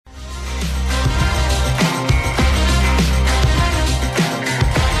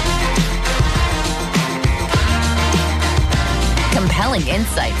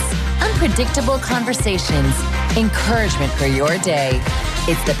insights, unpredictable conversations, encouragement for your day.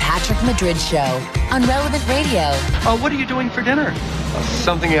 It's the Patrick Madrid Show on Relevant Radio. What are you doing for dinner?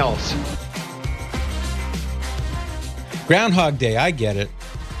 Something else. Groundhog Day, I get it.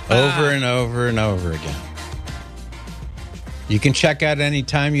 Over and over and over again. You can check out any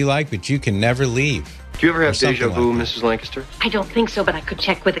time you like, but you can never leave. Do you ever have deja vu, like Mrs. Lancaster? I don't think so, but I could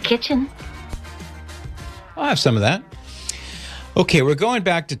check with the kitchen. I'll have some of that. Okay, we're going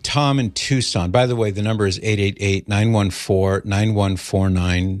back to Tom in Tucson. By the way, the number is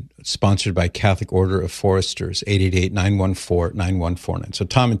 888-914-9149, sponsored by Catholic Order of Foresters, 888-914-9149. So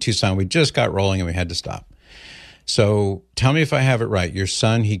Tom in Tucson, we just got rolling and we had to stop. So tell me if I have it right. Your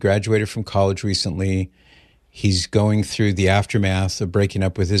son, he graduated from college recently. He's going through the aftermath of breaking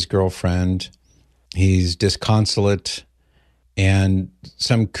up with his girlfriend. He's disconsolate. And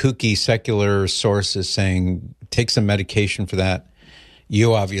some kooky secular source is saying, take some medication for that.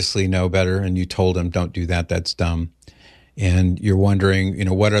 You obviously know better, and you told him, don't do that, that's dumb. And you're wondering,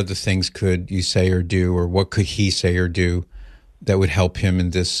 what other things could you say or do, or what could he say or do that would help him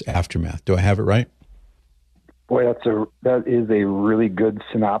in this aftermath? Do I have it right? Boy, that is a really good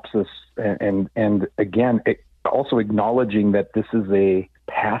synopsis. And again, also acknowledging that this is a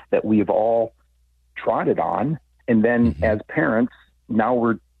path that we've all trotted on. And then as parents, now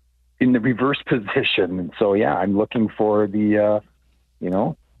we're in the reverse position. And so, yeah, I'm looking for the,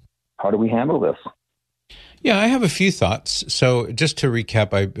 how do we handle this? Yeah, I have a few thoughts. So just to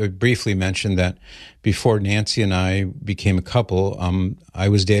recap, I briefly mentioned that before Nancy and I became a couple, I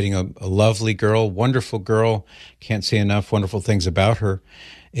was dating a lovely girl, wonderful girl. Can't say enough wonderful things about her.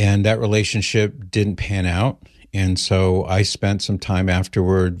 And that relationship didn't pan out. And so I spent some time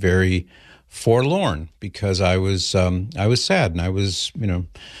afterward very forlorn because I was sad and I was,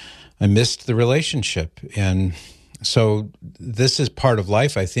 I missed the relationship. And so this is part of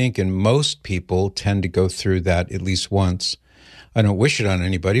life, I think, and most people tend to go through that at least once. I don't wish it on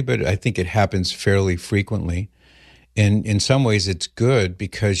anybody, but I think it happens fairly frequently. And in some ways it's good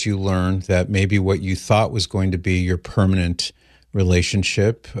because you learn that maybe what you thought was going to be your permanent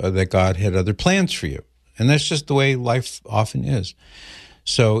relationship, that God had other plans for you. And that's just the way life often is.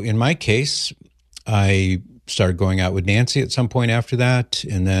 So in my case, I started going out with Nancy at some point after that,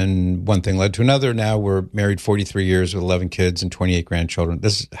 and then one thing led to another. Now we're married 43 years with 11 kids and 28 grandchildren.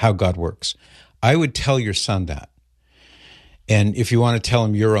 This is how God works. I would tell your son that. And if you want to tell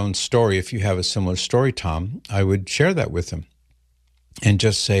him your own story, if you have a similar story, Tom, I would share that with him and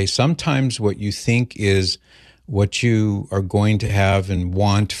just say, sometimes what you think is what you are going to have and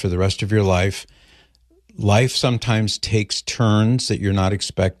want for the rest of your life sometimes takes turns that you're not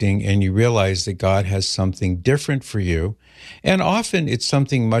expecting, and you realize that God has something different for you. And often it's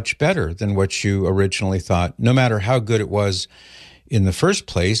something much better than what you originally thought. No matter how good it was in the first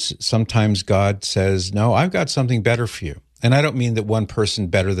place, sometimes God says, no, I've got something better for you. And I don't mean that one person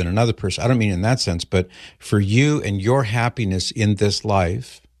better than another person. I don't mean in that sense, but for you and your happiness in this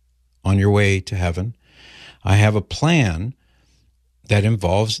life, on your way to heaven, I have a plan that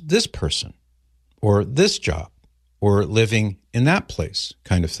involves this person, or this job, or living in that place,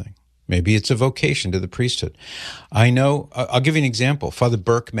 kind of thing. Maybe it's a vocation to the priesthood. I know, I'll give you an example. Father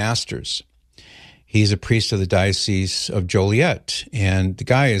Burke Masters, he's a priest of the Diocese of Joliet, and the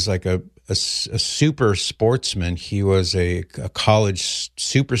guy is like a super sportsman. He was a college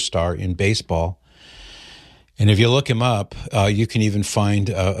superstar in baseball. And if you look him up, you can even find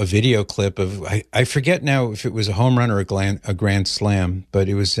a video clip of, I forget now if it was a home run or a grand slam, but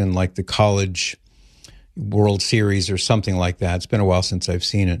it was in like the college World Series or something like that. It's been a while since I've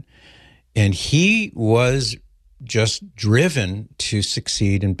seen it. And he was just driven to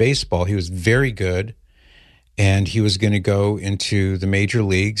succeed in baseball. He was very good, and he was going to go into the major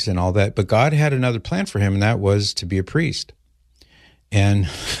leagues and all that. But God had another plan for him, and that was to be a priest. And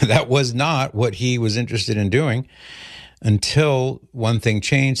that was not what he was interested in doing until one thing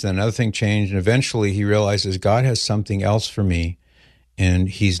changed, then another thing changed, and eventually he realizes God has something else for me. And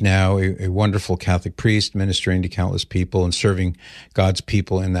he's now a wonderful Catholic priest, ministering to countless people and serving God's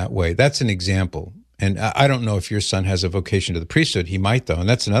people in that way. That's an example. And I don't know if your son has a vocation to the priesthood. He might, though. And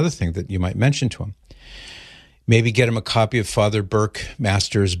that's another thing that you might mention to him. Maybe get him a copy of Father Burke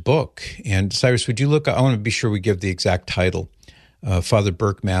Masters' book. And Cyrus, would you look? I want to be sure we give the exact title. Father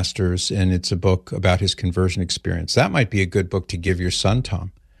Burke Masters, and it's a book about his conversion experience. That might be a good book to give your son,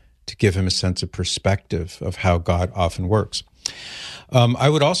 Tom, to give him a sense of perspective of how God often works. I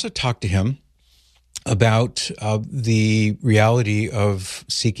would also talk to him about the reality of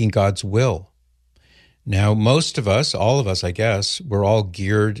seeking God's will. Now, most of us, all of us, I guess, we're all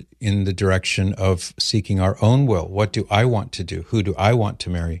geared in the direction of seeking our own will. What do I want to do? Who do I want to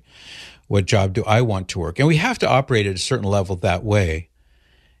marry? What job do I want to work? And we have to operate at a certain level that way.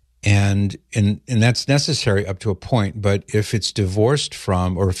 And that's necessary up to a point. But if it's divorced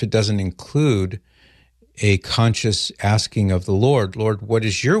from, or if it doesn't include a conscious asking of the Lord, Lord, what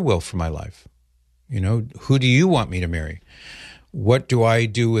is your will for my life? Who do you want me to marry? What do I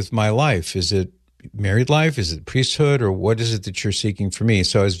do with my life? Is it married life? Is it priesthood? Or what is it that you're seeking for me?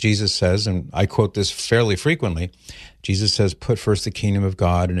 So as Jesus says, and I quote this fairly frequently, Jesus says, put first the kingdom of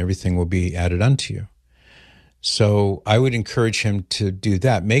God and everything will be added unto you. So I would encourage him to do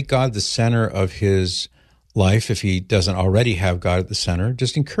that. Make God the center of his life. If he doesn't already have God at the center,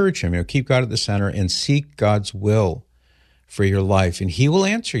 just encourage him, keep God at the center and seek God's will for your life. And he will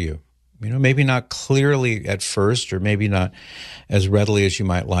answer you. Maybe not clearly at first, or maybe not as readily as you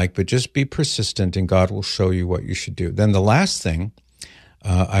might like, but just be persistent and God will show you what you should do. Then the last thing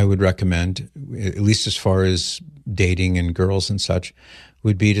I would recommend, at least as far as dating and girls and such,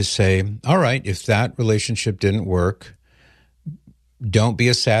 would be to say, all right, if that relationship didn't work, don't be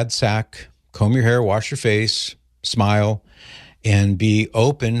a sad sack, comb your hair, wash your face, smile, and be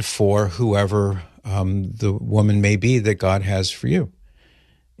open for whoever the woman may be that God has for you.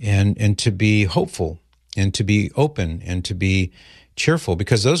 And to be hopeful, and to be open, and to be cheerful,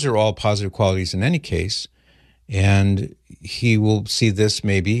 because those are all positive qualities in any case. And he will see this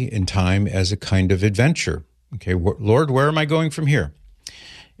maybe in time as a kind of adventure. Okay, Lord, where am I going from here?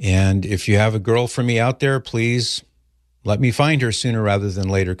 And if you have a girl for me out there, please let me find her sooner rather than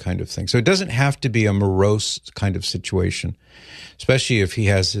later, kind of thing. So it doesn't have to be a morose kind of situation, especially if he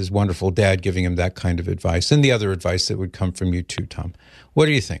has his wonderful dad giving him that kind of advice, and the other advice that would come from you too, Tom. What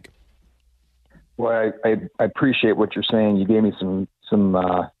do you think? Well, I appreciate what you're saying. You gave me some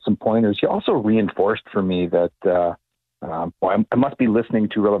pointers. You also reinforced for me that I must be listening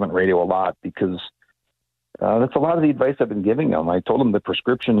to Relevant Radio a lot, because that's a lot of the advice I've been giving him. I told him the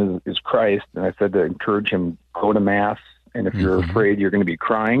prescription is Christ, and I said to encourage him, go to Mass, and if you're afraid you're going to be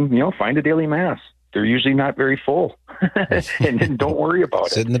crying, find a daily Mass. They're usually not very full, and don't worry about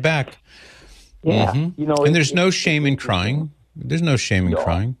it. Sit in the back. Yeah, and there's no shame in crying. There's no shame in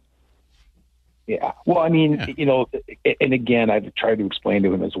crying. Yeah. Well, I mean, and again, I've tried to explain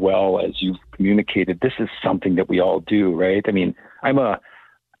to him as well as you've communicated, this is something that we all do, right? I mean,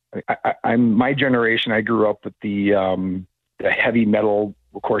 I'm my generation. I grew up with the heavy metal,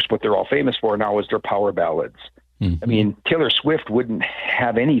 of course. What they're all famous for now is their power ballads. I mean, Taylor Swift wouldn't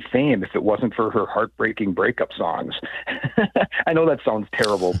have any fame if it wasn't for her heartbreaking breakup songs. I know that sounds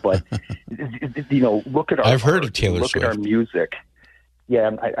terrible, but look at our. I've heard of Taylor Swift. Look at our music. Yeah,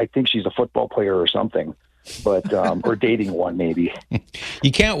 I think she's a football player or something, but or dating one maybe.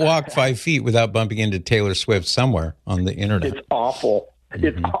 You can't walk 5 feet without bumping into Taylor Swift somewhere on the internet. It's awful.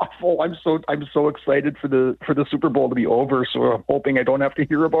 It's awful. I'm so excited for the Super Bowl to be over. So I'm hoping I don't have to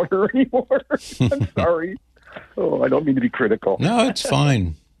hear about her anymore. I'm sorry. Oh, I don't mean to be critical. No, it's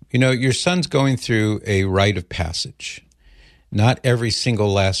fine. Your son's going through a rite of passage. Not every single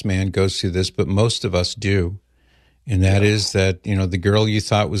last man goes through this, but most of us do. And that is that, the girl you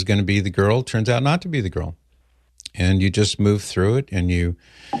thought was going to be the girl turns out not to be the girl. And you just move through it. And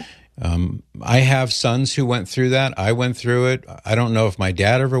I have sons who went through that. I went through it. I don't know if my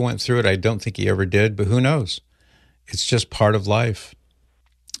dad ever went through it. I don't think he ever did, but who knows? It's just part of life.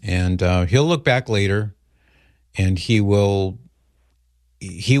 And he'll look back later and he will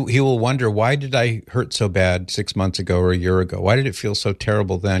wonder, why did I hurt so bad 6 months ago or a year ago? Why did it feel so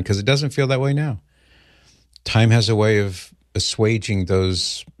terrible then? Because it doesn't feel that way now. Time has a way of assuaging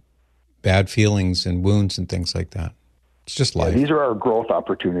those bad feelings and wounds and things like that. It's just life. Yeah, these are our growth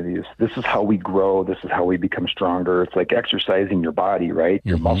opportunities. This is how we grow. This is how we become stronger. It's like exercising your body, right?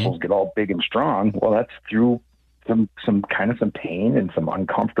 Your muscles get all big and strong. Well, that's through some pain and some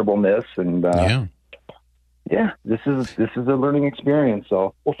uncomfortableness. And this is a learning experience.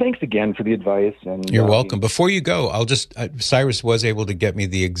 So, well, thanks again for the advice. And you're welcome. Before you go, I'll just Cyrus was able to get me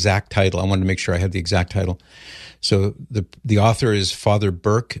the exact title. I wanted to make sure I had the exact title. So the author is Father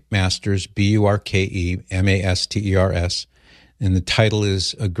Burke Masters, Burkemasters, and the title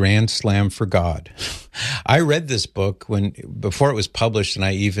is A Grand Slam for God. I read this book before it was published, and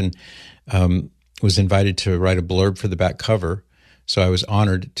I even was invited to write a blurb for the back cover. So I was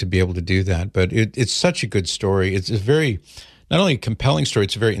honored to be able to do that. But it's such a good story. It's a very, not only a compelling story,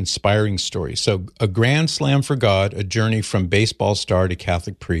 it's a very inspiring story. So A Grand Slam for God, a journey from baseball star to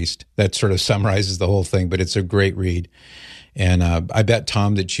Catholic priest. That sort of summarizes the whole thing, but it's a great read. And I bet,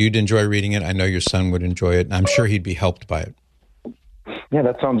 Tom, that you'd enjoy reading it. I know your son would enjoy it, and I'm sure he'd be helped by it. Yeah,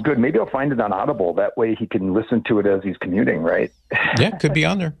 that sounds good. Maybe I'll find it on Audible. That way he can listen to it as he's commuting, right? Yeah, it could be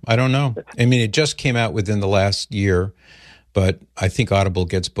on there. I don't know. I mean, it just came out within the last year, but I think Audible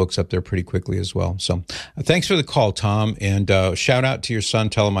gets books up there pretty quickly as well. So thanks for the call, Tom, and shout out to your son.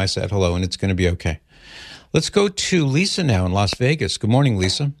 Tell him I said hello, and it's going to be okay. Let's go to Lisa now in Las Vegas. Good morning,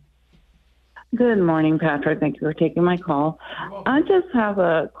 Lisa. Good morning, Patrick. Thank you for taking my call. I just have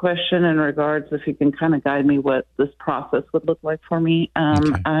a question in regards, if you can kind of guide me what this process would look like for me.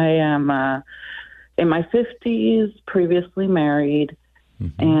 Okay. I am in my 50s, previously married,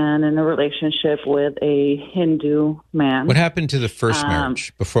 and in a relationship with a Hindu man. What happened to the first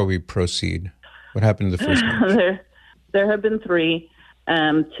marriage before we proceed? What happened to the first marriage? There have been 3,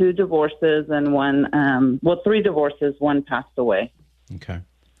 2 divorces and one, 3 divorces, one passed away. Okay.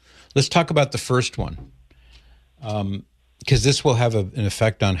 Let's talk about the first one, because this will have an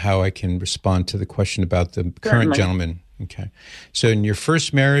effect on how I can respond to the question about the current gentleman. Okay. So in your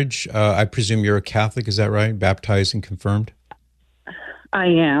first marriage, I presume you're a Catholic, is that right? Baptized and confirmed? I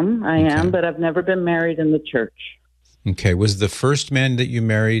am, but I've never been married in the church. Okay. Was the first man that you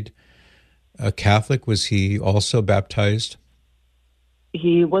married a Catholic? Was he also baptized?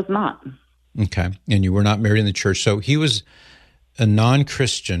 He was not. Okay. And you were not married in the church. So he was a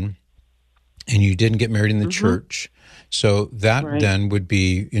non-Christian, and you didn't get married in the church. So that then would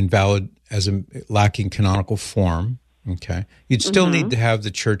be invalid as a lacking canonical form. Okay. You'd still need to have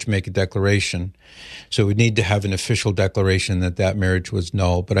the church make a declaration. So we'd need to have an official declaration that that marriage was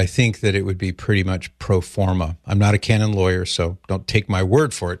null. But I think that it would be pretty much pro forma. I'm not a canon lawyer, so don't take my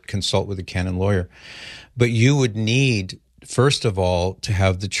word for it. Consult with a canon lawyer. But you would need, first of all, to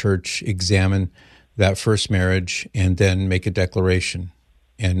have the church examine that first marriage and then make a declaration.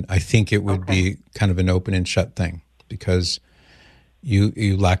 And I think it would be kind of an open and shut thing, because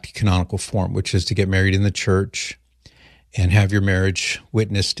you lacked canonical form, which is to get married in the church and have your marriage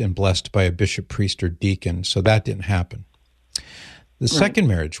witnessed and blessed by a bishop, priest, or deacon. So that didn't happen. The second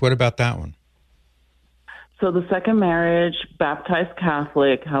marriage, what about that one? So the second marriage, baptized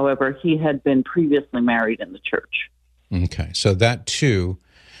Catholic. However, he had been previously married in the church. Okay. So that too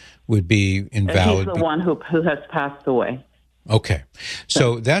would be invalid. And he's the one who has passed away. Okay.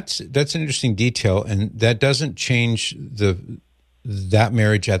 So that's an interesting detail, and that doesn't change that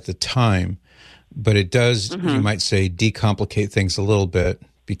marriage at the time, but it does, you might say, decomplicate things a little bit,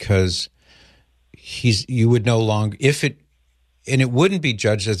 because you would no longer, and it wouldn't be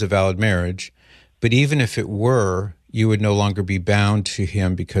judged as a valid marriage, but even if it were, you would no longer be bound to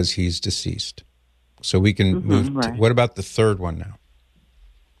him because he's deceased. So we can move to, what about the third one now?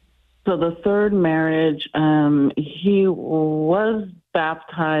 So the third marriage, he was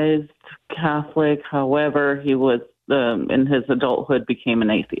baptized Catholic. However, he was, in his adulthood, became an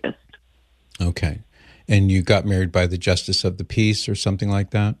atheist. Okay. And you got married by the justice of the peace or something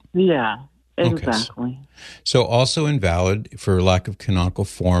like that? Yeah, exactly. Okay. So also invalid for lack of canonical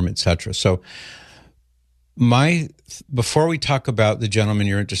form, etc. So before we talk about the gentleman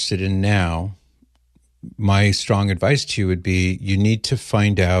you're interested in now, my strong advice to you would be you need to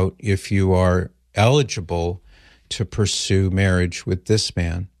find out if you are eligible to pursue marriage with this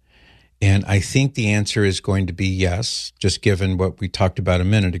man. And I think the answer is going to be yes, just given what we talked about a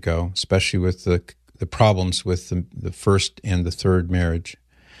minute ago, especially with the problems with the first and the third marriage.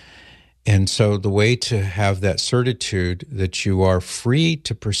 And so the way to have that certitude that you are free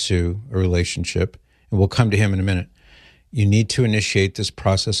to pursue a relationship, and we'll come to him in a minute, you need to initiate this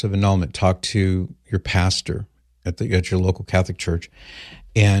process of annulment. Talk to your pastor at your local Catholic church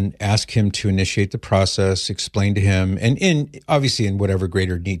and ask him to initiate the process, explain to him, and obviously in whatever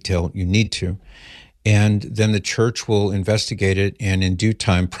greater detail you need to. And then the church will investigate it, and in due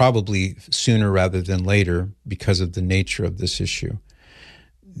time, probably sooner rather than later, because of the nature of this issue,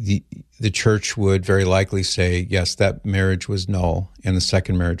 the church would very likely say, yes, that marriage was null and the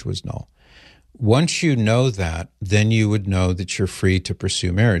second marriage was null. Once you know that, then you would know that you're free to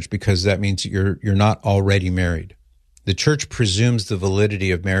pursue marriage, because that means you're not already married. The church presumes the validity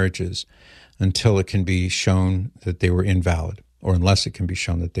of marriages until it can be shown that they were invalid, or unless it can be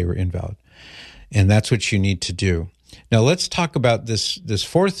shown that they were invalid. And that's what you need to do. Now, let's talk about this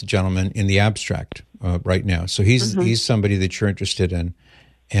fourth gentleman in the abstract right now. So he's somebody that you're interested in.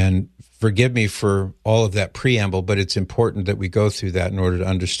 And forgive me for all of that preamble, but it's important that we go through that in order to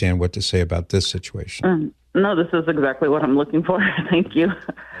understand what to say about this situation. No, this is exactly what I'm looking for. Thank you.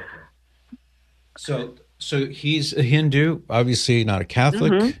 So he's a Hindu, obviously not a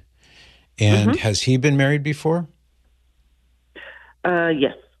Catholic. And has he been married before?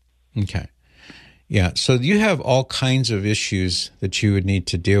 Yes. Okay. Yeah. So you have all kinds of issues that you would need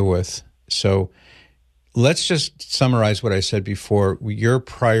to deal with. So let's just summarize what I said before. Your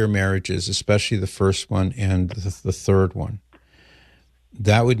prior marriages, especially the first one and the third one,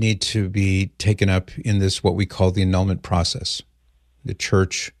 that would need to be taken up in this, what we call the annulment process. The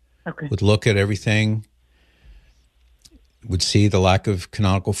church would look at everything, would see the lack of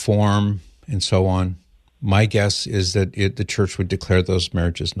canonical form and so on. My guess is that the church would declare those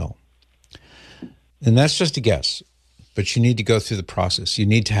marriages null. And that's just a guess, but you need to go through the process. You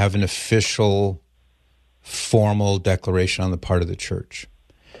need to have an official, formal declaration on the part of the church.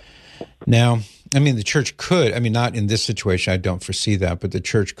 Now, I mean, the church could, I mean, not in this situation, I don't foresee that, but the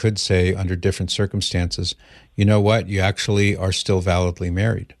church could say under different circumstances, you know what, you actually are still validly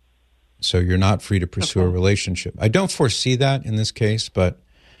married. So you're not free to pursue a relationship. I don't foresee that in this case, but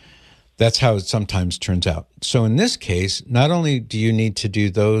that's how it sometimes turns out. So in this case, not only do you need to do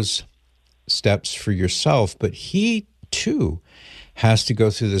those steps for yourself, but he too has to go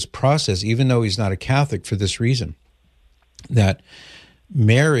through this process, even though he's not a Catholic, for this reason, that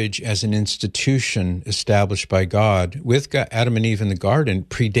marriage as an institution established by God with Adam and Eve in the garden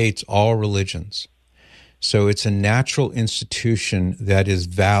predates all religions. So it's a natural institution that is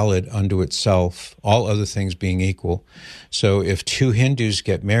valid unto itself, all other things being equal. So if two Hindus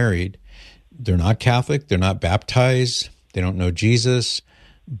get married, they're not Catholic, they're not baptized, they don't know Jesus,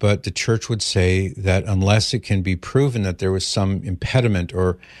 but the church would say that unless it can be proven that there was some impediment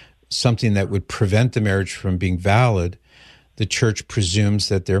or something that would prevent the marriage from being valid, the church presumes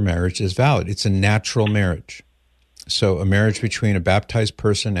that their marriage is valid. It's a natural marriage. So a marriage between a baptized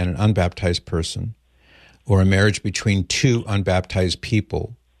person and an unbaptized person, or a marriage between two unbaptized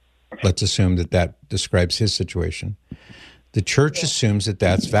people, let's assume that that describes his situation, the church assumes that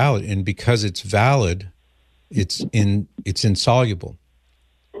that's valid, and because it's valid, it's insoluble.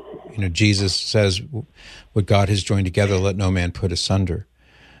 You know, Jesus says, what God has joined together, let no man put asunder.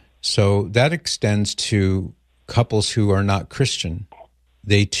 So that extends to couples who are not Christian.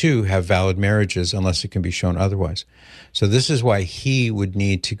 They too have valid marriages unless it can be shown otherwise. So this is why he would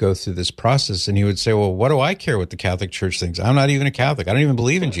need to go through this process, and he would say, well, what do I care what the Catholic Church thinks? I'm not even a Catholic. I don't even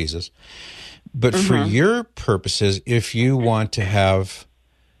believe in Jesus. But for your purposes, if you want to have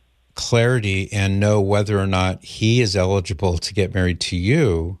clarity and know whether or not he is eligible to get married to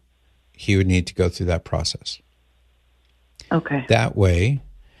you, he would need to go through that process. Okay. That way,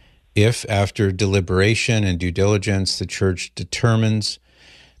 if after deliberation and due diligence, the church determines,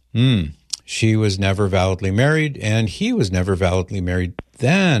 she was never validly married and he was never validly married,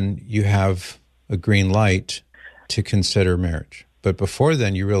 then you have a green light to consider marriage. But before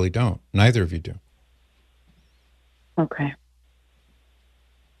then, you really don't. Neither of you do. Okay.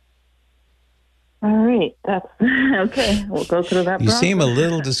 All right. That's okay. We'll go through that. You process. seem a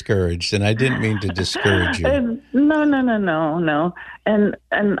little discouraged, and I didn't mean to discourage you. No.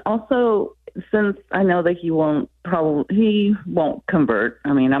 And also, since I know that he won't convert.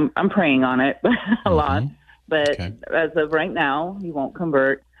 I mean, I'm praying on it a lot, but as of right now, he won't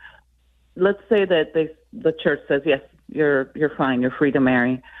convert. Let's say that the church says, yes, you're fine, you're free to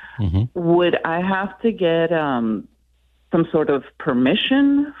marry. Would I have to get some sort of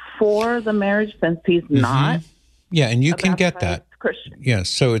permission for the marriage since he's not? Yeah, and you can get that. Christian. Yeah,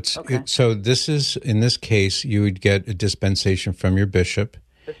 so so this is, in this case, you would get a dispensation from your bishop,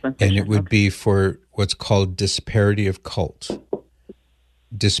 and it would be for what's called disparity of cult.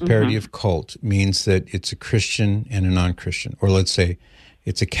 Disparity of cult means that it's a Christian and a non-Christian, or let's say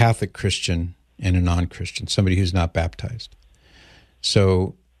it's a Catholic Christian and a non-Christian, somebody who's not baptized.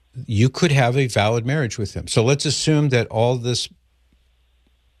 So you could have a valid marriage with him. So let's assume that all this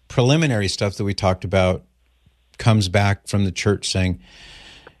preliminary stuff that we talked about comes back from the church saying,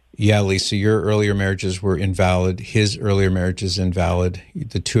 yeah, Lisa, your earlier marriages were invalid. His earlier marriage is invalid.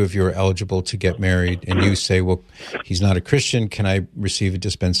 The two of you are eligible to get married. And you say, well, he's not a Christian. Can I receive a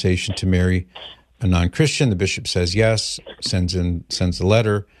dispensation to marry a non-Christian? The bishop says yes, sends a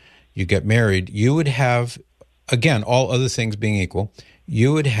letter. You get married. You would have, again, all other things being equal,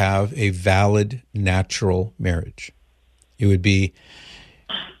 you would have a valid natural marriage. It would be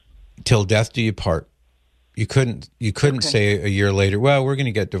till death do you part. You couldn't say a year later, well, we're going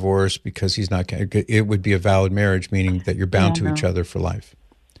to get divorced because he's not. It would be a valid marriage, meaning that you're bound to each other for life.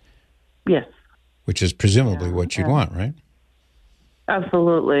 Yes. Which is presumably what you'd want, right?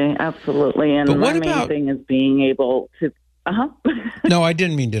 Absolutely. And but my main thing is being able to... No, I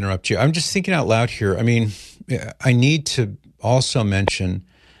didn't mean to interrupt you. I'm just thinking out loud here. I mean, I need to also mention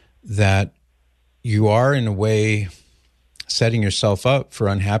that you are, in a way, setting yourself up for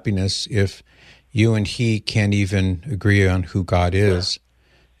unhappiness if you and he can't even agree on who God is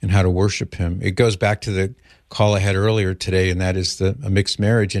and how to worship him. It goes back to the call I had earlier today, and that is a mixed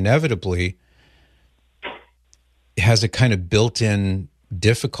marriage. Inevitably, has a kind of built-in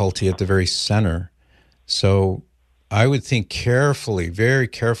difficulty at the very center. So I would think carefully, very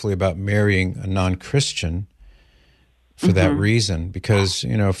carefully about marrying a non-Christian for that reason, because,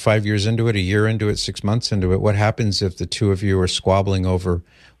 5 years into it, a year into it, 6 months into it, what happens if the two of you are squabbling over,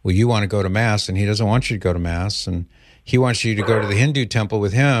 well, you want to go to Mass and he doesn't want you to go to Mass, and he wants you to go to the Hindu temple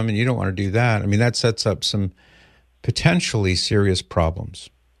with him and you don't want to do that? I mean, that sets up some potentially serious problems.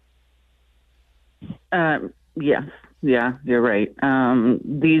 Yes. Yeah, you're right.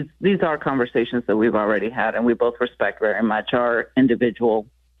 These are conversations that we've already had, and we both respect very much our individual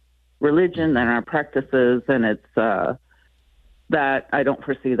religion and our practices, and it's that I don't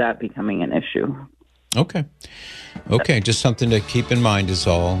foresee that becoming an issue. Okay, just something to keep in mind is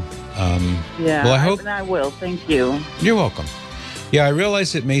all. Well, I will. Thank you. You're welcome. Yeah, I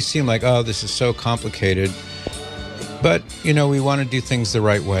realize it may seem like, oh, this is so complicated, but, we want to do things the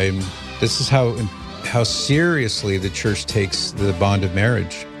right way. And this is how seriously the church takes the bond of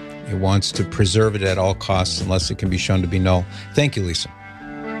marriage. It wants to preserve it at all costs unless it can be shown to be null. Thank you, Lisa.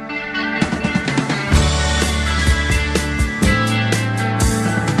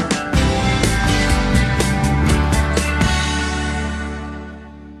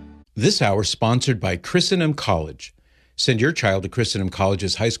 This hour sponsored by Christendom College. Send your child to Christendom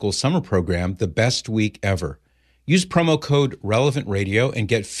College's high school summer program, The Best Week Ever. Use promo code RELEVANTRADIO and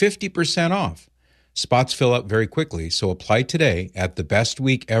get 50% off. Spots fill up very quickly, so apply today at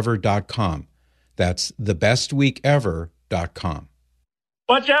thebestweekever.com. That's thebestweekever.com.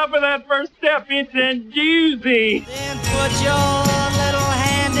 Watch out for that first step. It's a doozy. Then put your little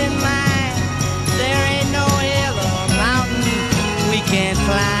hand in mine. There ain't no hill or mountain we can't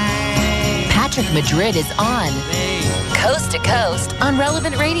climb. Patrick Madrid is on Coast to Coast on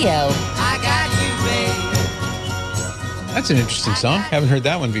Relevant Radio. I got you, babe. That's an interesting song. Haven't heard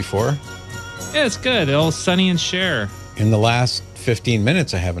that one before. Yeah, it's good. All Sonny and Cher. In the last 15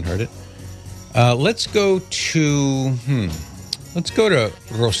 minutes, I haven't heard it. Let's go to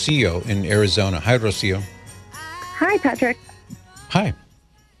Rocio in Arizona. Hi, Rocio. Hi, Patrick. Hi.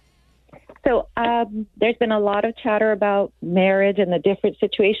 So there's been a lot of chatter about marriage and the different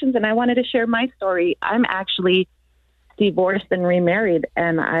situations, and I wanted to share my story. I'm actually divorced and remarried,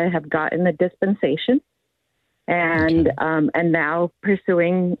 and I have gotten the dispensation, and now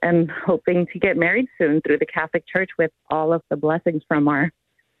pursuing and hoping to get married soon through the Catholic Church with all of the blessings from our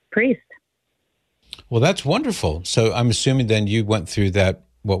priest. Well, that's wonderful. So I'm assuming then you went through that,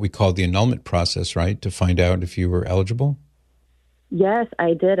 what we call the annulment process, right, to find out if you were eligible? Yes,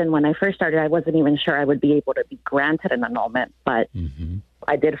 I did. And when I first started, I wasn't even sure I would be able to be granted an annulment. But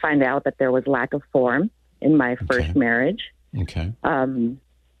I did find out that there was lack of form in my first marriage. Okay.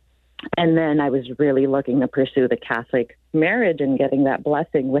 And then I was really looking to pursue the Catholic marriage and getting that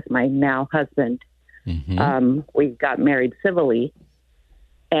blessing with my now husband. We got married civilly.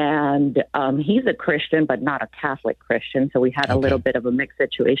 And he's a Christian, but not a Catholic Christian. So we had a little bit of a mixed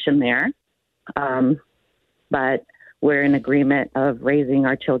situation there. But we're in agreement of raising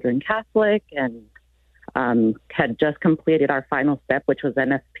our children Catholic, and had just completed our final step, which was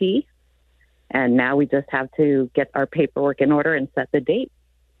NSP. And now we just have to get our paperwork in order and set the date.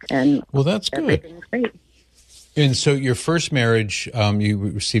 And well, that's good. Everything's great. And so your first marriage, you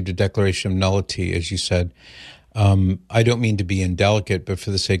received a declaration of nullity, as you said. I don't mean to be indelicate, but for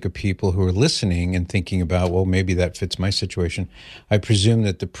the sake of people who are listening and thinking about, well, maybe that fits my situation, I presume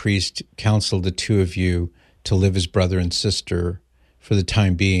that the priest counseled the two of you to live as brother and sister for the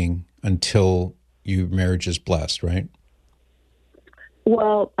time being until your marriage is blessed, right?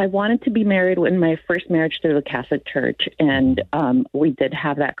 Well, I wanted to be married in my first marriage through the Catholic Church, and we did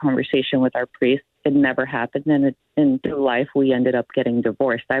have that conversation with our priest. It never happened, and through life, we ended up getting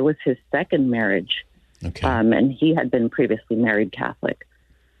divorced. I was his second marriage, and he had been previously married Catholic.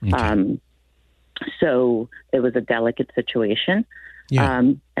 So it was a delicate situation.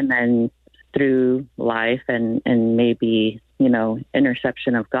 And then through life and maybe,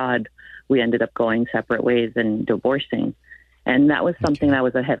 interception of God, we ended up going separate ways and divorcing. And that was something that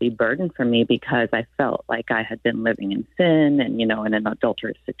was a heavy burden for me because I felt like I had been living in sin and, in an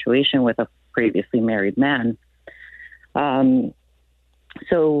adulterous situation with a previously married man.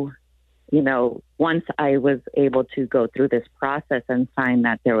 So, once I was able to go through this process and find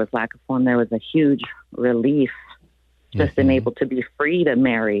that there was lack of form, there was a huge relief just in able to be free to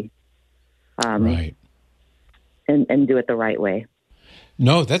marry. And do it the right way.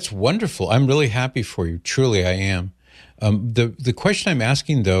 No, that's wonderful. I'm really happy for you. Truly, I am. The question I'm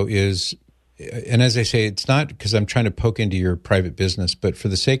asking, though, is, and as I say, it's not because I'm trying to poke into your private business, but for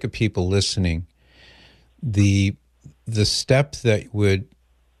the sake of people listening, the step that would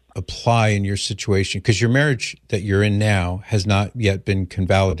apply in your situation? Because your marriage that you're in now has not yet been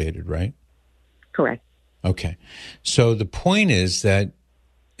convalidated, right? Correct. Okay. So the point is that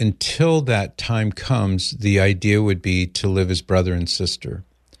until that time comes, the idea would be to live as brother and sister.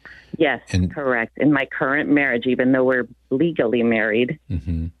 Yes, correct. In my current marriage, even though we're legally married,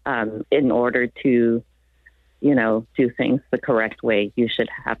 in order to, do things the correct way, you should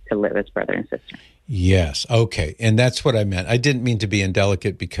have to live as brother and sister. Yes. Okay. And that's what I meant. I didn't mean to be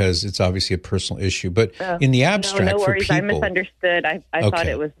indelicate because it's obviously a personal issue, but in the abstract, no worries. for people, I misunderstood. I thought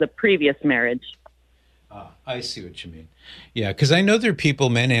it was the previous marriage. I see what you mean. Yeah, because I know there are people,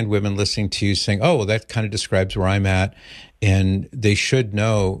 men and women, listening to you saying, oh, well, that kind of describes where I'm at. And they should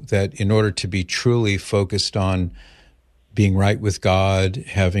know that in order to be truly focused on being right with God,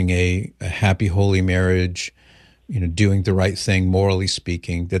 having a happy, holy marriage, doing the right thing, morally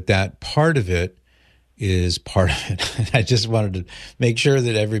speaking, that part of it is part of it. I just wanted to make sure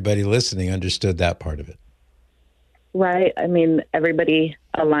that everybody listening understood that part of it. Right. I mean, everybody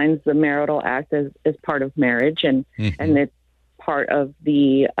aligns the marital act as part of marriage, and it's part of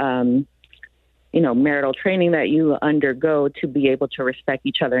the, marital training that you undergo to be able to respect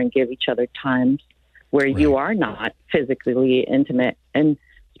each other and give each other times where you are not physically intimate, and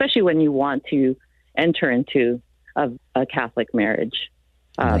especially when you want to enter into a Catholic marriage,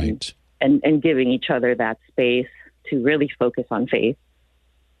 and giving each other that space to really focus on faith.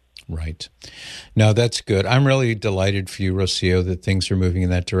 Right. No, that's good. I'm really delighted for you, Rocio, that things are moving in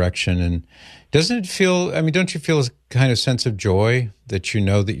that direction. And don't you feel a kind of sense of joy that you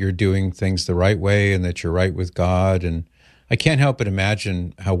know that you're doing things the right way and that you're right with God? And I can't help but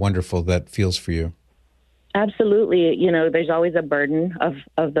imagine how wonderful that feels for you. Absolutely. There's always a burden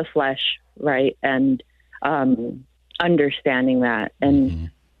of the flesh, right? And understanding that and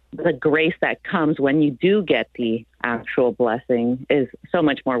the grace that comes when you do get the actual blessing is so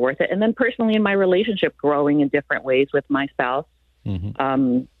much more worth it. And then personally in my relationship, growing in different ways with my spouse,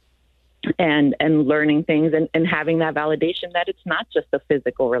 and learning things and having that validation that it's not just a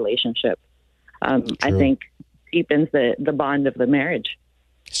physical relationship, I think deepens the bond of the marriage.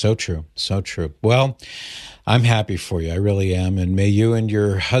 So true. So true. Well, I'm happy for you. I really am. And may you and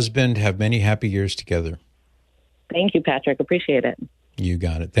your husband have many happy years together. Thank you, Patrick. Appreciate it. You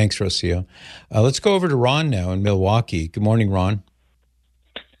got it. Thanks, Rocio. Let's go over to Ron now in Milwaukee. Good morning, Ron.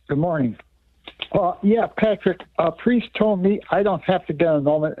 Good morning. Yeah, Patrick, a priest told me I don't have to get an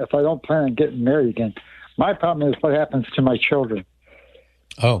annulment if I don't plan on getting married again. My problem is what happens to my children.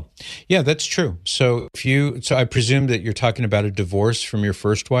 Oh, yeah, that's true. So I presume that you're talking about a divorce from your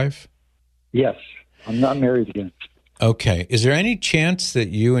first wife? Yes. I'm not married again. Okay. Is there any chance that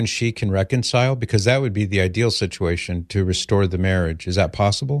you and she can reconcile? Because that would be the ideal situation to restore the marriage. Is that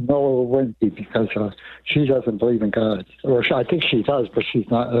possible? No, it wouldn't be because she doesn't believe in God. Or I think she does, but she's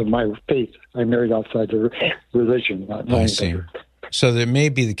not my faith. I married outside the religion. I see. So there may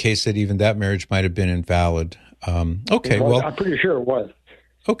be the case that even that marriage might have been invalid. Okay, well, I'm pretty sure it was.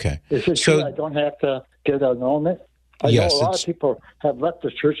 Okay. Is it true I don't have to get an annulment? I know a lot of people have left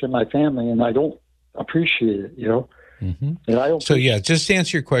the church in my family, and I don't appreciate it, And I don't. So just to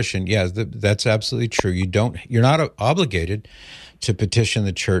answer your question, that's absolutely true. You're not obligated to petition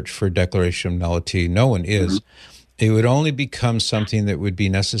the church for a declaration of nullity. No one is. It would only become something that would be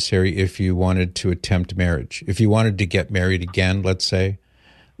necessary if you wanted to attempt marriage. If you wanted to get married again, let's say,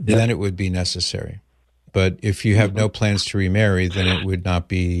 then it would be necessary. But if you have no plans to remarry, then it would not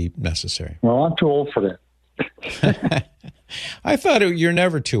be necessary. Well, I'm too old for that. I thought you're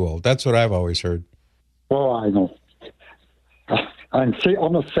never too old. That's what I've always heard. Well, I know. I'm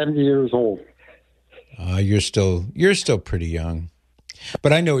almost 70 years old. You're still pretty young.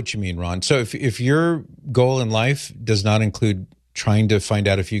 But I know what you mean, Ron. So if your goal in life does not include trying to find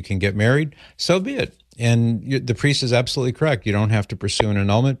out if you can get married, so be it. And the priest is absolutely correct. You don't have to pursue an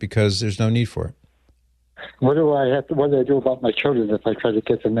annulment because there's no need for it. What do I do about my children if I try to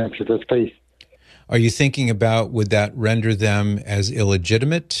get them into this faith? Are you thinking about, would that render them as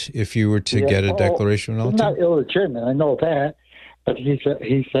illegitimate if you were to get a declaration of nullity? Not illegitimate, I know that. But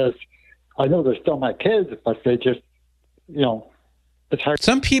he says, I know they're still my kids, but they just, it's hard.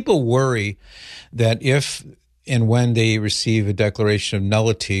 Some people worry that if and when they receive a declaration of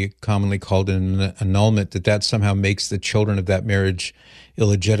nullity, commonly called an annulment, that somehow makes the children of that marriage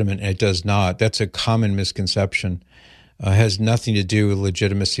illegitimate, and it does not. That's a common misconception. It has nothing to do with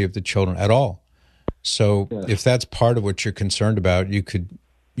legitimacy of the children at all. So if that's part of what you're concerned about, you could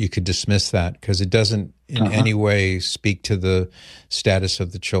dismiss that because it doesn't in any way speak to the status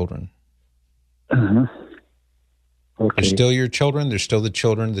of the children. Okay. They're still your children. They're still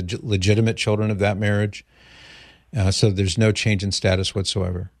the legitimate children of that marriage. So there's no change in status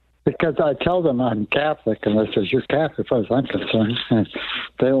whatsoever. Because I tell them I'm Catholic, and they says, you're Catholic as far as I'm concerned, and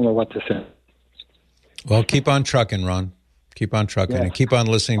they don't know what to say. Well, keep on trucking, Ron. Keep on trucking, and keep on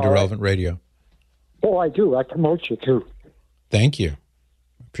listening to Relevant Radio. Oh, I do. I promote you, too. Thank you.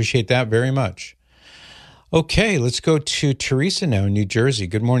 Appreciate that very much. Okay, let's go to Teresa now in New Jersey.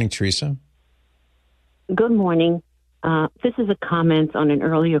 Good morning, Teresa. Good morning. This is a comment on an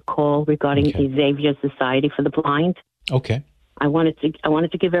earlier call regarding the Xavier Society for the Blind. Okay. I wanted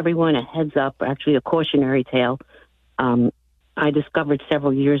to give everyone a heads up, actually a cautionary tale. I discovered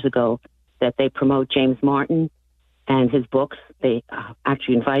several years ago that they promote James Martin and his books. They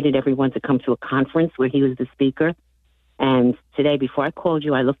actually invited everyone to come to a conference where he was the speaker. And today, before I called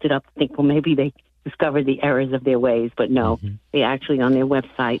you, I looked it up to think, well, maybe they discovered the errors of their ways. But no, they actually on their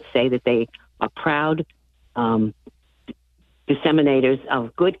website say that they are proud disseminators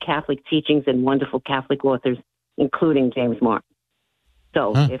of good Catholic teachings and wonderful Catholic authors, including James Martin.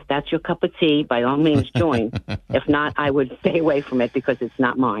 So if that's your cup of tea, by all means join. If not, I would stay away from it because it's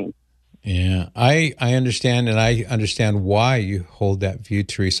not mine. Yeah, I understand, and I understand why you hold that view,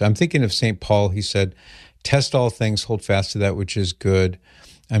 Teresa. I'm thinking of St. Paul. He said, test all things, hold fast to that which is good.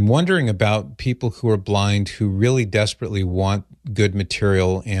 I'm wondering about people who are blind who really desperately want good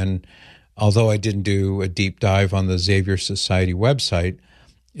material. And although I didn't do a deep dive on the Xavier Society website,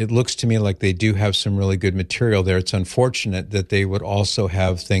 it looks to me like they do have some really good material there. It's unfortunate that they would also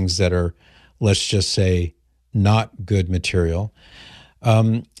have things that are, let's just say, not good material.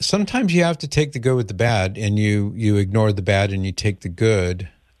 Sometimes you have to take the good with the bad, and you ignore the bad and you take the good.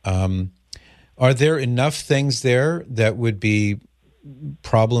 Are there enough things there that would be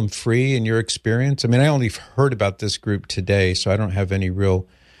problem-free in your experience? I mean, I only heard about this group today, so I don't have any real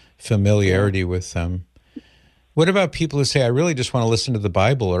familiarity with them. What about people who say, I really just want to listen to the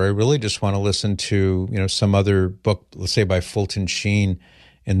Bible, or I really just want to listen to, some other book, let's say by Fulton Sheen,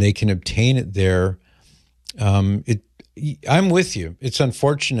 and they can obtain it there? I'm with you. It's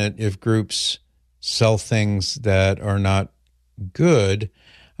unfortunate if groups sell things that are not good.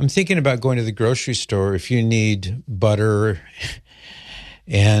 I'm thinking about going to the grocery store. If you need butter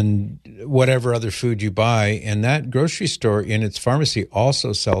and whatever other food you buy, and that grocery store in its pharmacy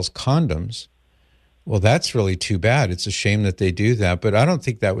also sells condoms, well, that's really too bad. It's a shame that they do that, but I don't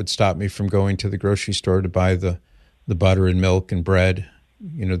think that would stop me from going to the grocery store to buy the butter and milk and bread,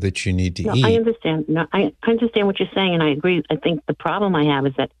 that you need to eat. I understand. No, I understand what you're saying, and I agree. I think the problem I have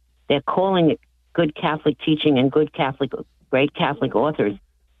is that they're calling it good Catholic teaching and great Catholic authors,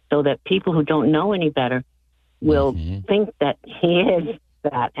 so that people who don't know any better will think that he is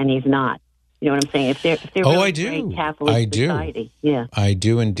that, and he's not. You know what I'm saying? If they're really I do. Great Catholic society, yeah, I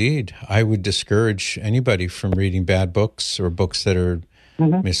do indeed. I would discourage anybody from reading bad books or books that are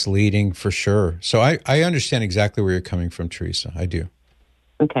misleading, for sure. So I understand exactly where you're coming from, Teresa. I do.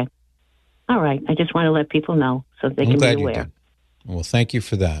 Okay. All right. I just want to let people know so they can be aware. Well, thank you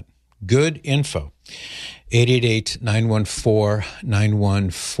for that. Good info.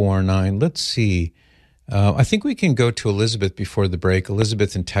 888-914-9149. Let's see. I think we can go to Elizabeth before the break.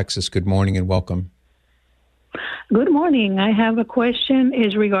 Elizabeth in Texas, good morning and welcome. Good morning. I have a question.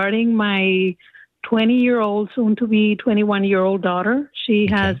 Is regarding my 20-year-old, soon-to-be 21-year-old daughter. She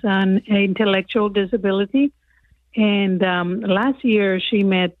has an intellectual disability. And last year, she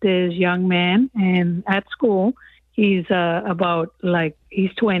met this young man, and at school, he's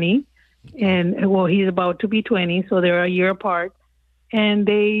he's 20, and he's about to be 20, so they're a year apart. And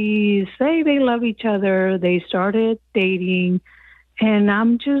they say they love each other. They started dating, and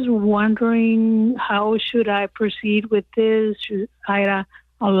I'm just wondering, how should I proceed with this? Should I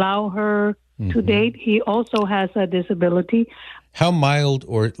allow her to date? He also has a disability. How mild,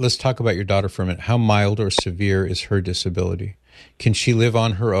 or let's talk about your daughter for a minute. How mild or severe is her disability? Can she live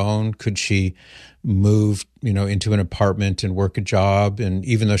on her own? Could she move, into an apartment and work a job? And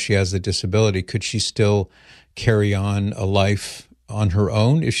even though she has the disability, could she still carry on a life on her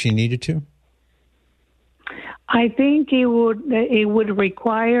own if she needed to? I think it would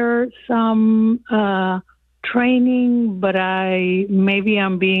require some training, but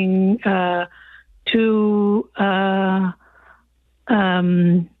I'm being too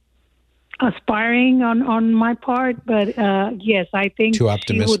aspiring on my part, but yes, I think too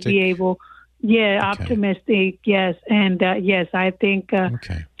optimistic. She would be able. Yeah, okay. Optimistic. Yes, and yes, I think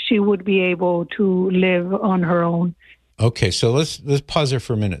she would be able to live on her own. Okay, so let's pause there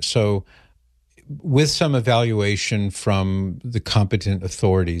for a minute. So, with some evaluation from the competent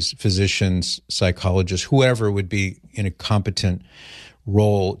authorities, physicians, psychologists, whoever would be in a competent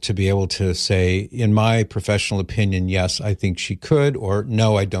role to be able to say, in my professional opinion, yes, I think she could, or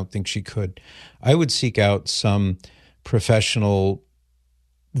no, I don't think she could, I would seek out some professional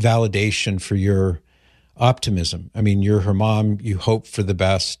validation for your optimism. I mean, you're her mom, you hope for the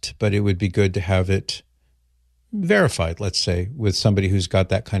best, but it would be good to have it verified, let's say, with somebody who's got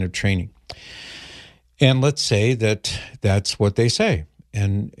that kind of training. And let's say that that's what they say.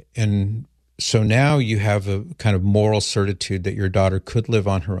 And so now you have a kind of moral certitude that your daughter could live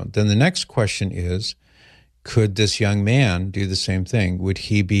on her own. Then the next question is, could this young man do the same thing? Would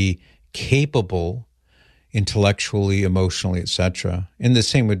he be capable intellectually, emotionally, etc.? And the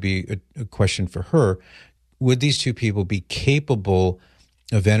same would be a question for her. Would these two people be capable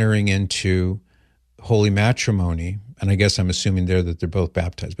of entering into holy matrimony? And I guess I'm assuming there that they're both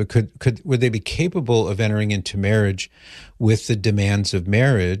baptized, but would they be capable of entering into marriage with the demands of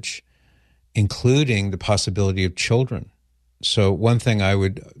marriage, including the possibility of children? So one thing I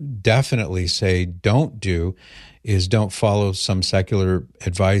would definitely say don't do is don't follow some secular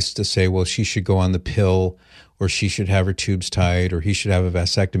advice to say, well, she should go on the pill, or she should have her tubes tied, or he should have a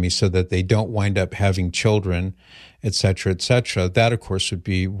vasectomy so that they don't wind up having children, et cetera, et cetera. That, of course, would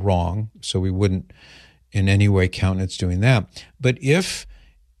be wrong. So we wouldn't in any way countenance doing that. But if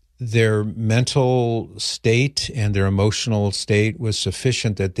their mental state and their emotional state was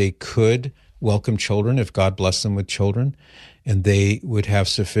sufficient that they could welcome children, if God blessed them with children, and they would have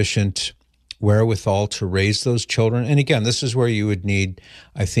sufficient wherewithal to raise those children. And again, this is where you would need,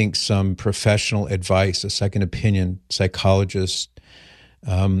 I think, some professional advice, a second opinion, psychologist,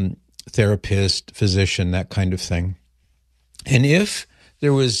 therapist, physician, that kind of thing. And if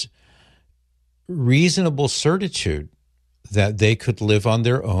there was reasonable certitude that they could live on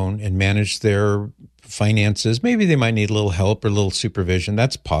their own and manage their finances, maybe they might need a little help or a little supervision,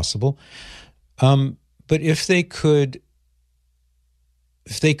 that's possible. But if they could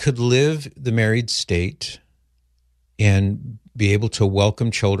live the married state and be able to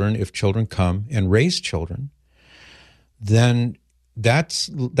welcome children if children come and raise children, then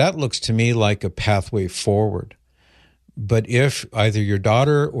that looks to me like a pathway forward. But if either your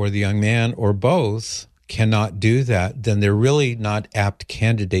daughter or the young man or both cannot do that, then they're really not apt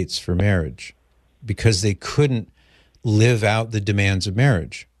candidates for marriage, because they couldn't live out the demands of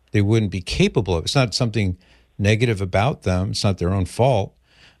marriage. They wouldn't be capable of it. It's not something negative about them. It's not their own fault,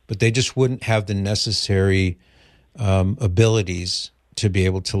 but they just wouldn't have the necessary abilities to be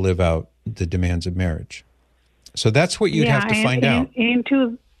able to live out the demands of marriage. So that's what you'd have to find out.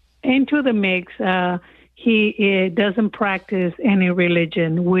 Into the mix, he doesn't practice any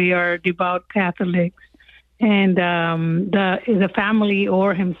religion. We are devout Catholics, and the family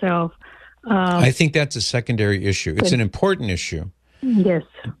or himself. I think that's a secondary issue. It's an important issue. Yes.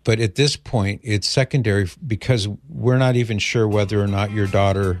 But at this point, it's secondary because we're not even sure whether or not your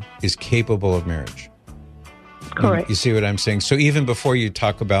daughter is capable of marriage. Correct. You see what I'm saying? So even before you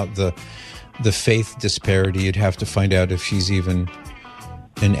talk about the faith disparity, you'd have to find out if she's even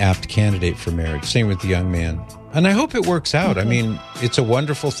an apt candidate for marriage. Same with the young man. And I hope it works out. I mean, it's a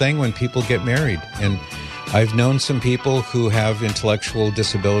wonderful thing when people get married. And I've known some people who have intellectual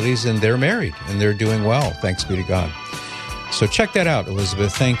disabilities, and they're married, and they're doing well, thanks be to God. So check that out,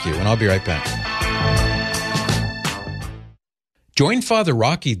 Elizabeth. Thank you, and I'll be right back. Join Father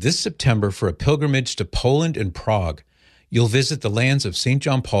Rocky this September for a pilgrimage to Poland and Prague. You'll visit the lands of St.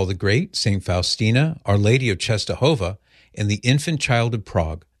 John Paul the Great, St. Faustina, Our Lady of Czestochowa, and the Infant Child of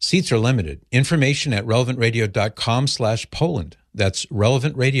Prague. Seats are limited. Information at relevantradio.com/Poland. That's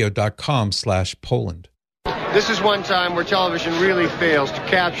relevantradio.com/Poland. This is one time where television really fails to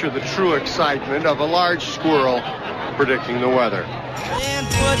capture the true excitement of a large squirrel predicting the weather. Then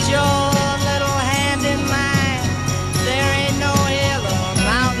put your little hand in mine. There ain't no hill or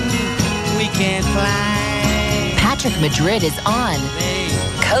mountain we can't climb. Patrick Madrid is on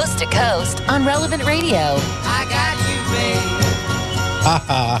Coast to Coast on Relevant Radio. I got you, babe.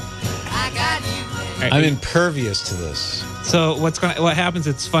 I got you, babe. I'm impervious to this. So what happens,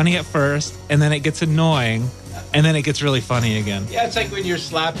 it's funny at first, and then it gets annoying, and then it gets really funny again. Yeah, it's like when you're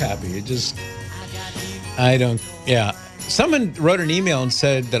slap happy. Someone wrote an email and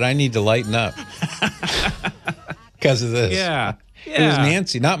said that I need to lighten up because of this. Yeah. It was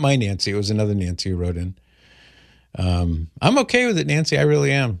Nancy, not my Nancy. It was another Nancy who wrote in. I'm okay with it, Nancy. I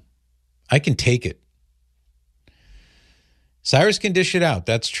really am. I can take it. Cyrus can dish it out.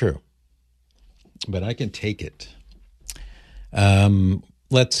 That's true. But I can take it.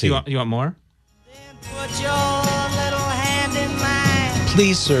 Let's see. You want more? Put your little hand in mine.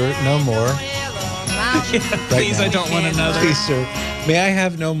 Please, sir, no more. Please, I don't want another. Please, sir. May I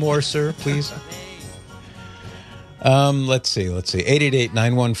have no more, sir, please? Let's see.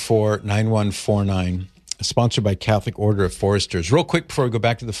 888-914-9149. Sponsored by Catholic Order of Foresters. Real quick before we go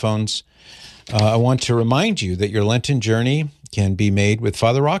back to the phones, I want to remind you that your Lenten journey can be made with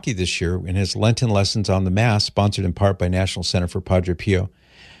Father Rocky this year in his Lenten Lessons on the Mass, sponsored in part by National Center for Padre Pio.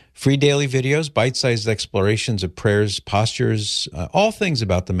 Free daily videos, bite-sized explorations of prayers, postures, all things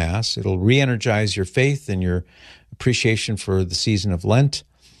about the Mass. It'll re-energize your faith and your appreciation for the season of Lent.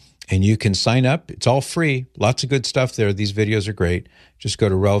 And you can sign up. It's all free. Lots of good stuff there. These videos are great. Just go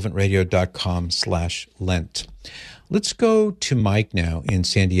to relevantradio.com/Lent. Let's go to Mike now in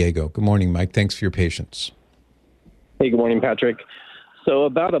San Diego. Good morning, Mike. Thanks for your patience. Hey, good morning, Patrick. So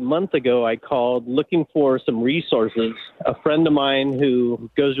about a month ago, I called looking for some resources. A friend of mine who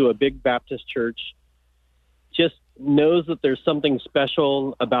goes to a big Baptist church just knows that there's something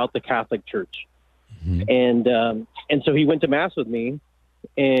special about the Catholic Church. And so he went to Mass with me,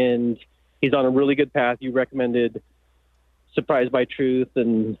 and he's on a really good path. You recommended Surprised by Truth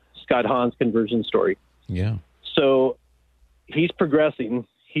and Scott Hahn's conversion story. Yeah. So he's progressing.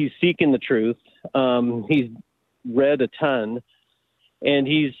 He's seeking the truth. He's read a ton, and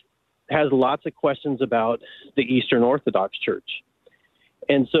has lots of questions about the Eastern Orthodox Church.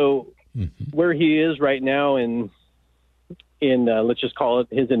 And so where he is right now in let's just call it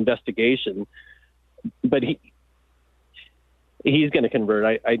his investigation, but he's going to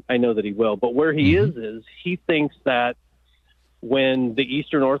convert. I know that he will. But where he is he thinks that when the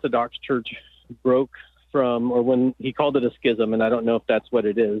Eastern Orthodox Church broke from, or when he called it a schism, and I don't know if that's what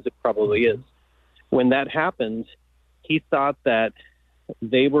it is, it probably is. When that happened, he thought that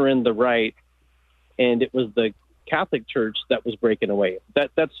they were in the right, and it was the Catholic Church that was breaking away.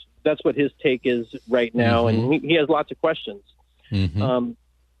 That's what his take is right now, and he has lots of questions.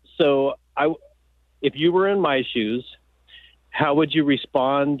 So if you were in my shoes, how would you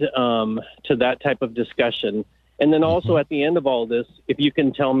respond to that type of discussion? And then also at the end of all this, if you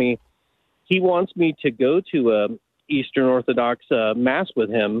can tell me, he wants me to go to a Eastern Orthodox Mass with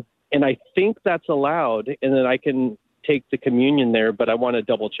him, and I think that's allowed, and then I can take the communion there, but I want to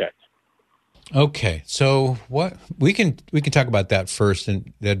double check. Okay, so what we can talk about that first,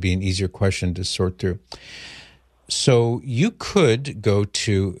 and that'd be an easier question to sort through. So you could go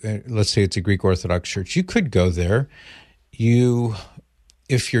to, let's say it's a Greek Orthodox church. You could go there.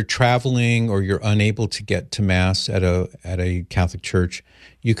 If you're traveling or you're unable to get to Mass at a Catholic church,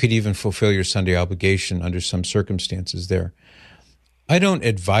 you could even fulfill your Sunday obligation under some circumstances there. I don't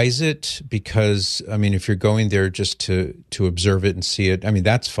advise it because, I mean, if you're going there just to observe it and see it, I mean,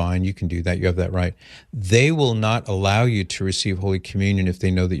 that's fine. You can do that. You have that right. They will not allow you to receive Holy Communion if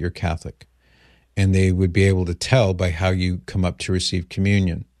they know that you're Catholic. And they would be able to tell by how you come up to receive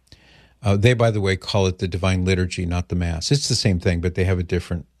communion. They, by the way, call it the Divine Liturgy, not the Mass. It's the same thing, but they have a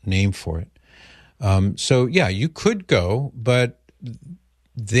different name for it. So, yeah, you could go, but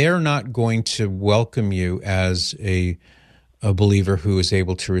they're not going to welcome you as a believer who is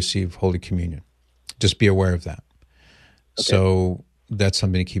able to receive Holy Communion. Just be aware of that. Okay. So that's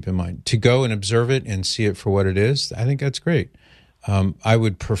something to keep in mind. To go and observe it and see it for what it is, I think that's great. I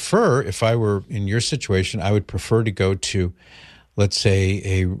would prefer, if I were in your situation, I would prefer to go to, let's say,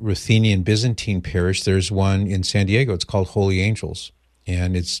 a Ruthenian Byzantine parish. There's one in San Diego. It's called Holy Angels,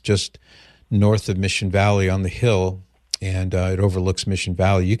 and it's just north of Mission Valley on the hill, and it overlooks Mission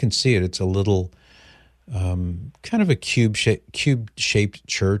Valley. You can see it. It's a little kind of a cube-shaped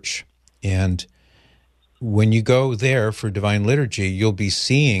church, and when you go there for Divine Liturgy, you'll be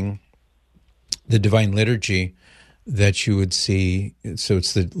seeing the Divine Liturgy that you would see. So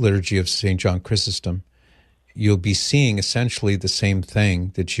it's the Liturgy of St. John Chrysostom. You'll be seeing essentially the same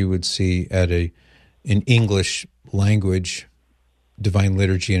thing that you would see at an English language Divine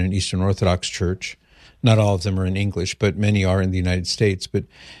Liturgy in an Eastern Orthodox church. Not all of them are in English, but many are in the United States. But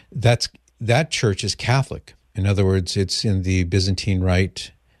that church is Catholic. In other words, it's in the Byzantine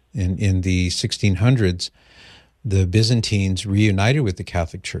Rite. In the 1600s, the Byzantines reunited with the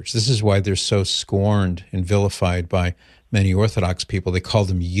Catholic Church. This is why they're so scorned and vilified by many Orthodox people. They call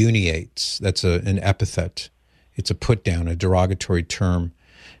them uniates. That's an epithet. It's a put-down, a derogatory term.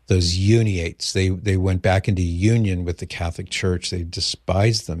 Those uniates, they went back into union with the Catholic Church. They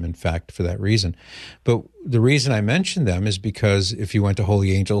despised them, in fact, for that reason. But the reason I mention them is because if you went to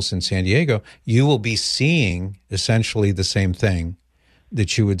Holy Angels in San Diego, you will be seeing essentially the same thing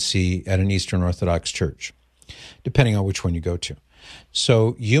that you would see at an Eastern Orthodox church, depending on which one you go to.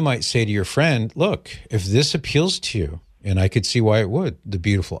 So you might say to your friend, look, if this appeals to you, and I could see why it would, the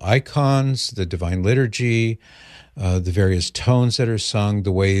beautiful icons, the Divine Liturgy, the various tones that are sung,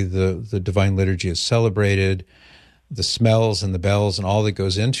 the way the Divine Liturgy is celebrated, the smells and the bells and all that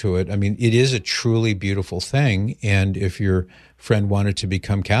goes into it. I mean, it is a truly beautiful thing. And if your friend wanted to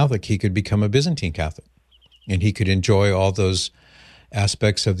become Catholic, he could become a Byzantine Catholic. And he could enjoy all those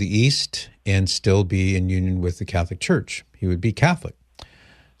aspects of the East and still be in union with the Catholic Church. He would be Catholic.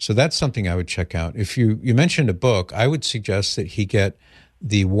 So that's something I would check out. If you mentioned a book, I would suggest that he get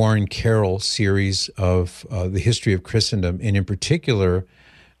the Warren Carroll series of the history of Christendom, and in particular,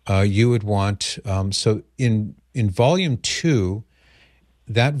 you would want, so in volume 2,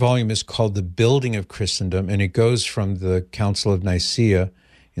 that volume is called The Building of Christendom, and it goes from the Council of Nicaea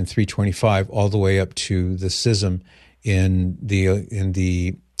in 325 all the way up to the schism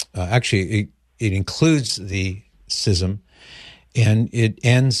actually it includes the schism, and it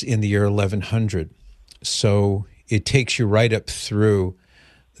ends in the year 1100. So it takes you right up through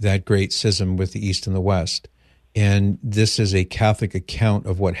that great schism with the East and the West. And this is a Catholic account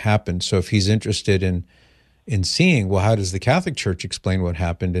of what happened. So if he's interested in seeing, well, how does the Catholic Church explain what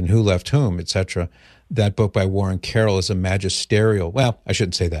happened and who left whom, etc., that book by Warren Carroll is a magisterial. Well, I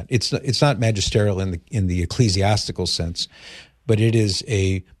shouldn't say that. It's not magisterial in the ecclesiastical sense, but it is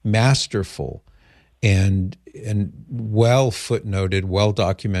a masterful and well footnoted, well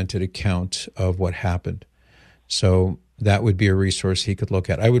documented account of what happened. So that would be a resource he could look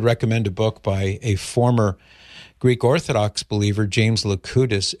at. I would recommend a book by a former Greek Orthodox believer, James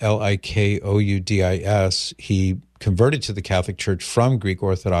Likoudis, Likoudis. He converted to the Catholic Church from Greek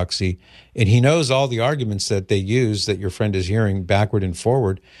Orthodoxy, and he knows all the arguments that they use that your friend is hearing backward and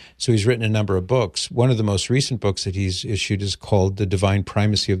forward. So he's written a number of books. One of the most recent books that he's issued is called The Divine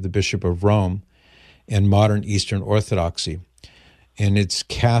Primacy of the Bishop of Rome and Modern Eastern Orthodoxy. And it's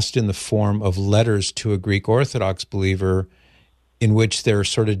cast in the form of letters to a Greek Orthodox believer in which they're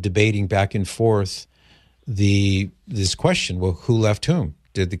sort of debating back and forth this question, well, who left whom?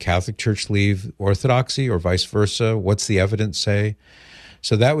 Did the Catholic Church leave Orthodoxy or vice versa? What's the evidence say?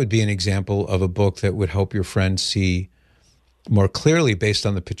 So that would be an example of a book that would help your friend see more clearly based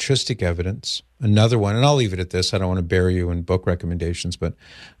on the patristic evidence. Another one, and I'll leave it at this, I don't want to bury you in book recommendations, but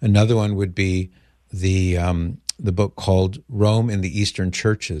another one would be the book called Rome and the Eastern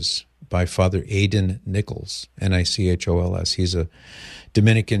Churches by Father Aidan Nichols, Nichols. He's a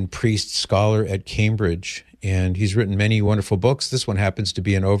Dominican priest scholar at Cambridge, and he's written many wonderful books. This one happens to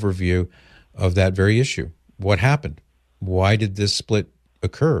be an overview of that very issue. What happened? Why did this split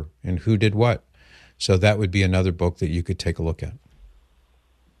occur? And who did what? So that would be another book that you could take a look at.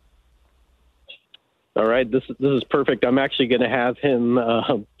 All right, this is perfect. I'm actually going to have him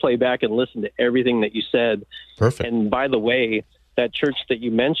play back and listen to everything that you said. Perfect. And by the way, that church that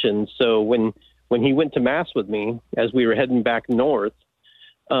you mentioned, so when he went to Mass with me, as we were heading back north,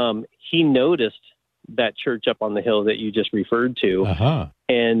 he noticed that church up on the hill that you just referred to,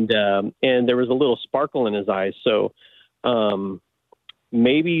 and there was a little sparkle in his eyes. So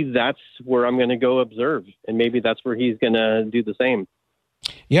maybe that's where I'm going to go observe, and maybe that's where he's going to do the same.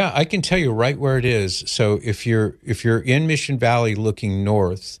 Yeah, I can tell you right where it is. So if you're in Mission Valley looking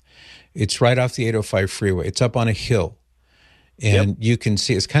north, it's right off the 805 freeway. It's up on a hill. And you can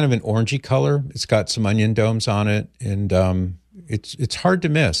see it's kind of an orangey color. It's got some onion domes on it, and it's hard to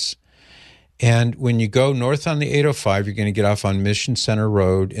miss. And when you go north on the 805, you're going to get off on Mission Center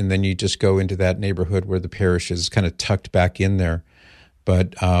Road, and then you just go into that neighborhood where the parish is. It's kind of tucked back in there.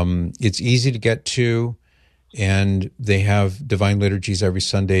 But it's easy to get to, and they have divine liturgies every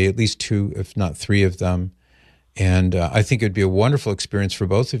Sunday, at least 2, if not 3 of them. And I think it would be a wonderful experience for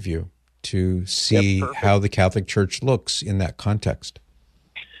both of you to see how the Catholic Church looks in that context.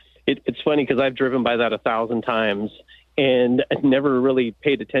 It's funny because I've driven by that 1,000 times and never really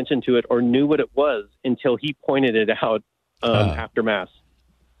paid attention to it or knew what it was until he pointed it out after Mass.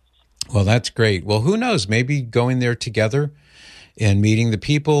 Well, that's great. Well, who knows? Maybe going there together and meeting the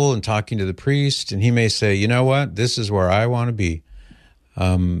people and talking to the priest, and he may say, you know what, this is where I want to be.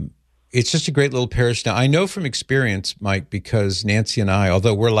 It's just a great little parish. Now, I know from experience, Mike, because Nancy and I,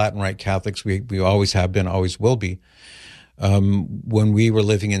 although we're Latin Rite Catholics, we always have been, always will be. When we were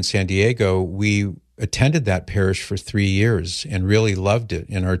living in San Diego, we attended that parish for 3 years and really loved it.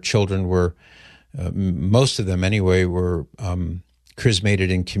 And our children were, most of them anyway, were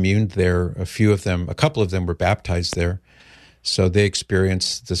chrismated and communed there. A couple of them were baptized there. So they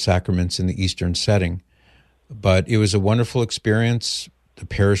experienced the sacraments in the Eastern setting. But it was a wonderful experience. The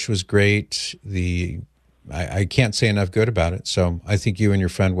parish was great. I can't say enough good about it. So I think you and your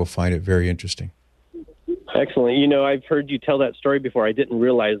friend will find it very interesting. Excellent. You know, I've heard you tell that story before. I didn't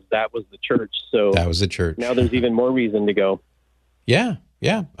realize that was the church. So that was the church. Now there's even more reason to go. Yeah.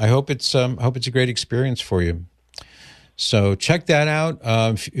 I hope it's a great experience for you. So check that out.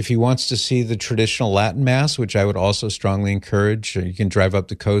 If he wants to see the traditional Latin Mass, which I would also strongly encourage, you can drive up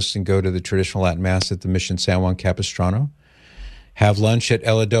the coast and go to the traditional Latin Mass at the Mission San Juan Capistrano. Have lunch at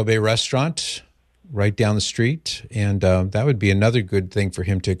El Adobe Restaurant. right down the street, and that would be another good thing for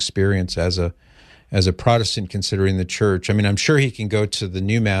him to experience as a Protestant, considering the church. I mean, I'm sure he can go to the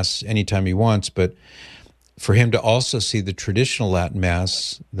new Mass anytime he wants, but for him to also see the traditional Latin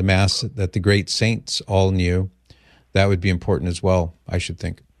Mass, the Mass that the great saints all knew, that would be important as well, I should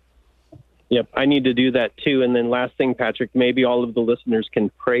think. Yep, I need to do that too. And then last thing, Patrick, maybe all of the listeners can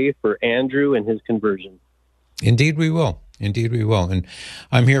pray for Andrew and his conversion. Indeed we will. Indeed we will. And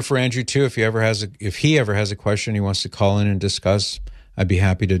I'm here for Andrew too. If he ever has a question he wants to call in and discuss, I'd be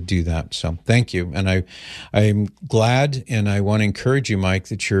happy to do that. So thank you. And I'm glad, and I want to encourage you, Mike,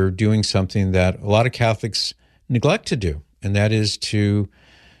 that you're doing something that a lot of Catholics neglect to do, and that is to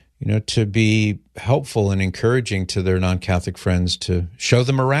be helpful and encouraging to their non-Catholic friends, to show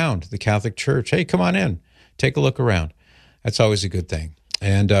them around the Catholic Church. Hey, come on in, take a look around. That's always a good thing.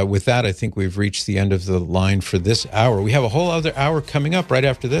 And with that, I think we've reached the end of the line for this hour. We have a whole other hour coming up right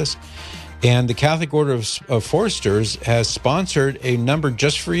after this. And the Catholic Order of Foresters has sponsored a number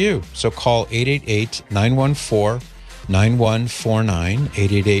just for you. So call 888-914-9149,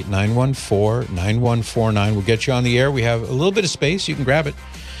 888-914-9149. We'll get you on the air. We have a little bit of space. You can grab it.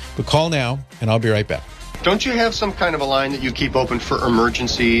 But call now, and I'll be right back. Don't you have some kind of a line that you keep open for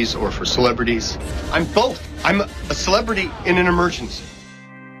emergencies or for celebrities? I'm both. I'm a celebrity in an emergency.